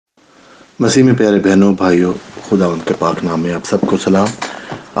مسیح میں پیارے بہنوں بھائیوں، خداوند کے پاک نام میں آپ سب کو سلام۔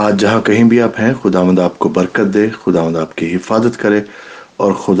 آج جہاں کہیں بھی آپ ہیں، خداوند آپ کو برکت دے، خداوند آپ کی حفاظت کرے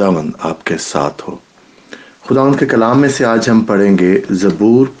اور خداوند آپ کے ساتھ ہو۔ خداوند کے کلام میں سے آج ہم پڑھیں گے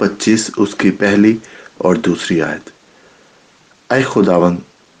زبور 25 اس کی پہلی اور دوسری آیت۔ اے خداوند،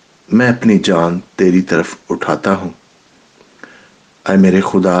 میں اپنی جان تیری طرف اٹھاتا ہوں۔ اے میرے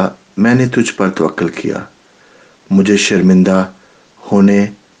خدا، میں نے تجھ پر توکل کیا، مجھے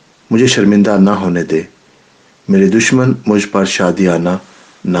شرمندہ نہ ہونے دے، میرے دشمن مجھ پر شادیانہ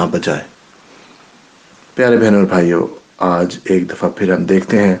نہ بجائے۔ پیارے بہنوں اور بھائیوں، آج ایک دفعہ پھر ہم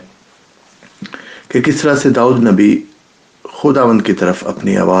دیکھتے ہیں کہ کس طرح سے داؤد نبی خداوند کی طرف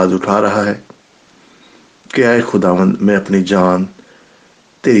اپنی آواز اٹھا رہا ہے کہ اے خداوند، میں اپنی جان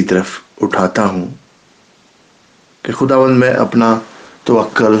تیری طرف اٹھاتا ہوں، کہ خداوند میں اپنا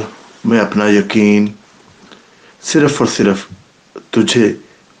توکل، میں اپنا یقین صرف اور صرف تجھے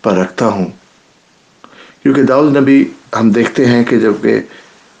پر رکھتا ہوں۔ کیونکہ داؤد نبی ہم دیکھتے ہیں کہ جب کہ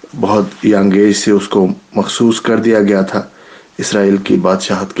بہت ینگ ایج سے اس کو مخصوص کر دیا گیا تھا اسرائیل کی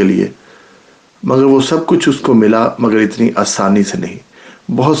بادشاہت کے لیے، مگر وہ سب کچھ اس کو ملا، مگر اتنی آسانی سے نہیں۔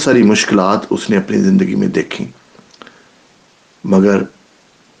 بہت ساری مشکلات اس نے اپنی زندگی میں دیکھی، مگر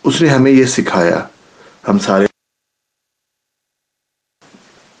اس نے ہمیں یہ سکھایا، ہم سارے،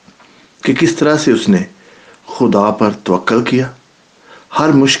 کہ کس طرح سے اس نے خدا پر توکل کیا۔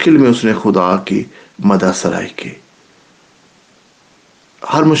 ہر مشکل میں اس نے خدا کی مدد سرائی کی،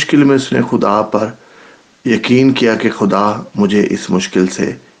 ہر مشکل میں اس نے خدا پر یقین کیا کہ خدا مجھے اس مشکل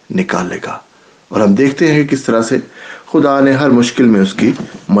سے نکالے گا۔ اور ہم دیکھتے ہیں کہ کس طرح سے خدا نے ہر مشکل میں اس کی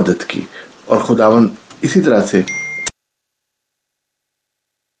مدد کی، اور خداوند اسی طرح سے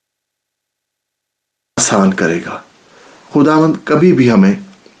آسان کرے گا۔ خداوند کبھی بھی ہمیں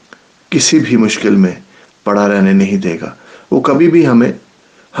کسی بھی مشکل میں پڑا رہنے نہیں دے گا۔ وہ کبھی بھی ہمیں،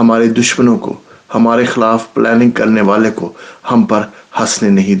 ہمارے دشمنوں کو، ہمارے خلاف پلاننگ کرنے والے کو ہم پر ہنسنے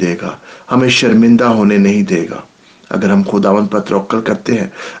نہیں دے گا، ہمیں شرمندہ ہونے نہیں دے گا۔ اگر ہم خداوند پر توکل کرتے ہیں،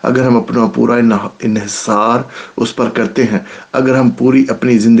 اگر ہم اپنا پورا انحصار اس پر کرتے ہیں، اگر ہم پوری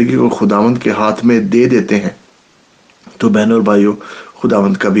اپنی زندگی کو خداوند کے ہاتھ میں دے دیتے ہیں، تو بہنوں اور بھائیوں،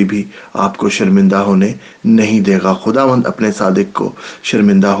 خداوند کبھی بھی آپ کو شرمندہ ہونے نہیں دے گا۔ خداوند اپنے صادق کو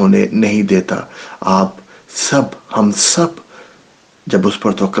شرمندہ ہونے نہیں دیتا۔ ہم سب جب اس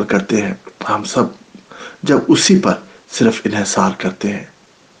پر توکل کرتے ہیں، ہم سب جب اسی پر صرف انحصار کرتے ہیں،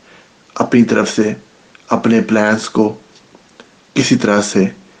 اپنی طرف سے اپنے پلانز کو کسی طرح سے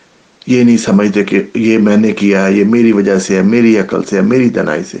یہ نہیں سمجھتے کہ یہ میں نے کیا ہے، یہ میری وجہ سے ہے، میری عقل سے ہے، میری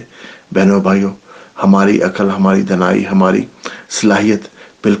دانائی سے۔ بہنوں بھائیوں، ہماری عقل، ہماری دانائی، ہماری صلاحیت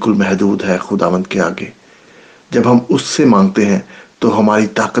بالکل محدود ہے خداوند کے آگے۔ جب ہم اس سے مانگتے ہیں تو ہماری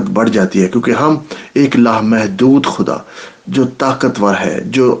طاقت بڑھ جاتی ہے، کیونکہ ہم ایک لامحدود خدا جو طاقتور ہے،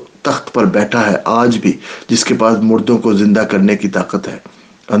 جو تخت پر بیٹھا ہے آج بھی، جس کے پاس مردوں کو زندہ کرنے کی طاقت ہے،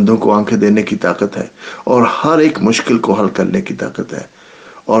 اندھوں کو آنکھیں دینے کی طاقت ہے، اور ہر ایک مشکل کو حل کرنے کی طاقت ہے۔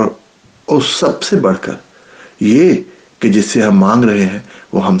 اور سب سے بڑھ کر یہ کہ جس سے ہم مانگ رہے ہیں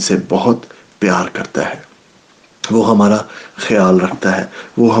وہ ہم سے بہت پیار کرتا ہے، وہ ہمارا خیال رکھتا ہے،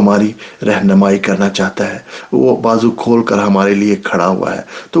 وہ ہماری رہنمائی کرنا چاہتا ہے، وہ بازو کھول کر ہمارے لیے کھڑا ہوا ہے۔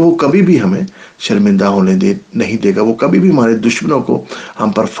 تو وہ کبھی بھی ہمیں شرمندہ ہونے نہیں دے گا، وہ کبھی بھی ہمارے دشمنوں کو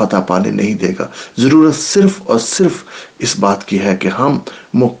ہم پر فتح پانے نہیں دے گا۔ ضرورت صرف اور صرف اس بات کی ہے کہ ہم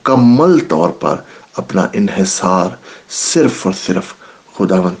مکمل طور پر اپنا انحصار صرف اور صرف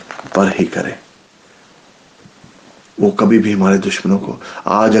خداوند پر ہی کریں۔ وہ کبھی بھی ہمارے دشمنوں کو،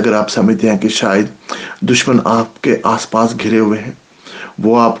 آج اگر آپ سمجھتے ہیں کہ شاید دشمن آپ کے آس پاس گھرے ہوئے ہیں،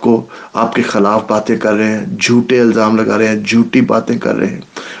 وہ آپ کے خلاف باتیں کر رہے ہیں، جھوٹے الزام لگا رہے ہیں، جھوٹی باتیں کر رہے ہیں،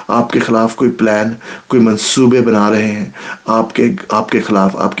 آپ کے خلاف کوئی پلان، کوئی منصوبے بنا رہے ہیں، آپ کے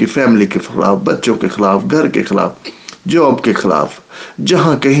خلاف، آپ کی فیملی کے خلاف، بچوں کے خلاف، گھر کے خلاف، جاب کے خلاف،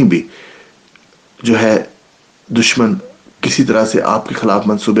 جہاں کہیں بھی جو ہے دشمن کسی طرح سے آپ کے خلاف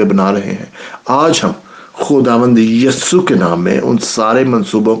منصوبے بنا رہے ہیں، آج ہم خداوند یسوع کے نام میں ان سارے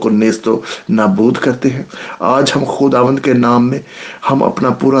منصوبوں کو نیست و نابود کرتے ہیں۔ آج ہم خداوند کے نام میں ہم اپنا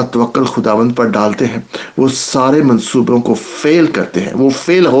پورا توکل خداوند پر ڈالتے ہیں، وہ سارے منصوبوں کو فیل کرتے ہیں، وہ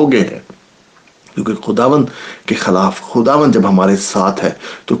فیل ہو گئے ہیں، کیونکہ خداوند کے خلاف، خداوند جب ہمارے ساتھ ہے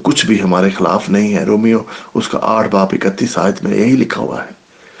تو کچھ بھی ہمارے خلاف نہیں ہے۔ رومیو اس کا 8:31 آیت میں یہی لکھا ہوا ہے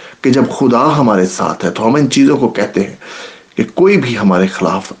کہ جب خدا ہمارے ساتھ ہے تو ہم ان چیزوں کو کہتے ہیں کہ کوئی بھی ہمارے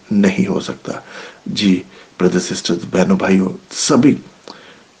خلاف نہیں ہو سکتا۔ جی بردر سسٹر، بہنوں بھائیوں، سبھی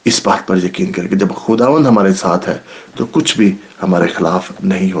اس بات پر یقین کریں کہ جب خداوند ہمارے ساتھ ہے تو کچھ بھی ہمارے خلاف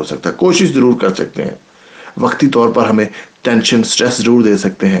نہیں ہو سکتا۔ کوشش ضرور کر سکتے ہیں، وقتی طور پر ہمیں ٹینشن سٹریس ضرور دے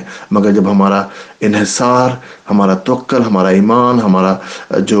سکتے ہیں، مگر جب ہمارا انحصار، ہمارا توکل، ہمارا ایمان، ہمارا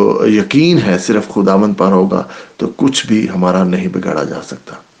جو یقین ہے صرف خداوند پر ہوگا تو کچھ بھی ہمارا نہیں بگاڑا جا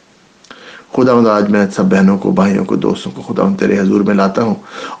سکتا۔ خداوند آج میں سب بہنوں کو، بھائیوں کو، دوستوں کو خداوند تیرے حضور میں لاتا ہوں،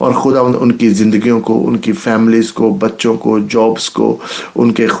 اور خداوند ان کی زندگیوں کو، ان کی فیملیز کو، بچوں کو، جابز کو،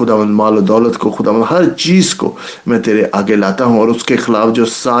 ان کے خداوند مال و دولت کو، خداوند ہر چیز کو میں تیرے آگے لاتا ہوں، اور اس کے خلاف جو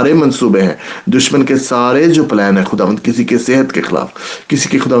سارے منصوبے ہیں، دشمن کے سارے جو پلان ہیں خداوند، کسی کے صحت کے خلاف، کسی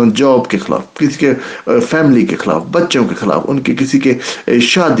کے خداوند جاب کے خلاف، کسی کے فیملی کے خلاف، بچوں کے خلاف، ان کے کسی کے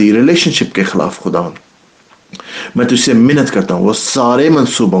شادی ریلیشن شپ کے خلاف، خداوند میں تجھ سے منت کرتا ہوں وہ سارے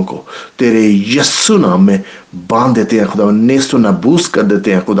منصوبوں کو تیرے یسوع نام میں باندھ دیتے ہیں خداوند، نیست و نابود کر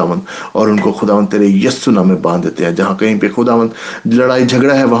دیتے ہیں خداوند، اور ان کو خداوند تیرے یسوع نام میں باندھ دیتے ہیں۔ جہاں کہیں پہ خداوند لڑائی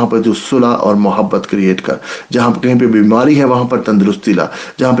جھگڑا ہے وہاں پر تو صلح اور محبت کریٹ کر، جہاں کہیں پہ بیماری ہے وہاں پر تندرستی لا،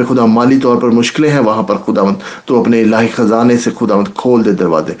 جہاں پہ خدا مالی طور پر مشکلیں ہیں وہاں پر خداوند تو اپنے الہی خزانے سے خداوند کھول دے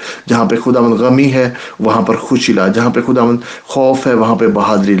دروازے، جہاں پہ خداوند غمی ہے وہاں پر خوشی لا، جہاں پہ خداوند خوف ہے وہاں پہ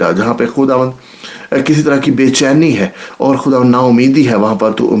بہادری لا، جہاں پہ خداوند کسی طرح کی بے چینی ہے اور خدا نا امیدی ہے وہاں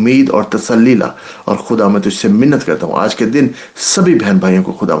پر تو امید اور تسلی لا۔ اور خدا میں تجھ سے منت کرتا ہوں آج کے دن سبھی بہن بھائیوں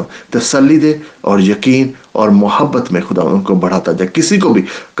کو خدا تسلی دے اور یقین اور محبت میں خدا ان کو بڑھاتا جائے، کسی کو بھی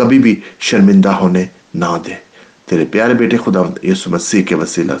کبھی بھی شرمندہ ہونے نہ دے۔ تیرے پیارے بیٹے خدا یسوع مسیح کے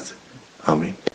وسیلہ سے آمین۔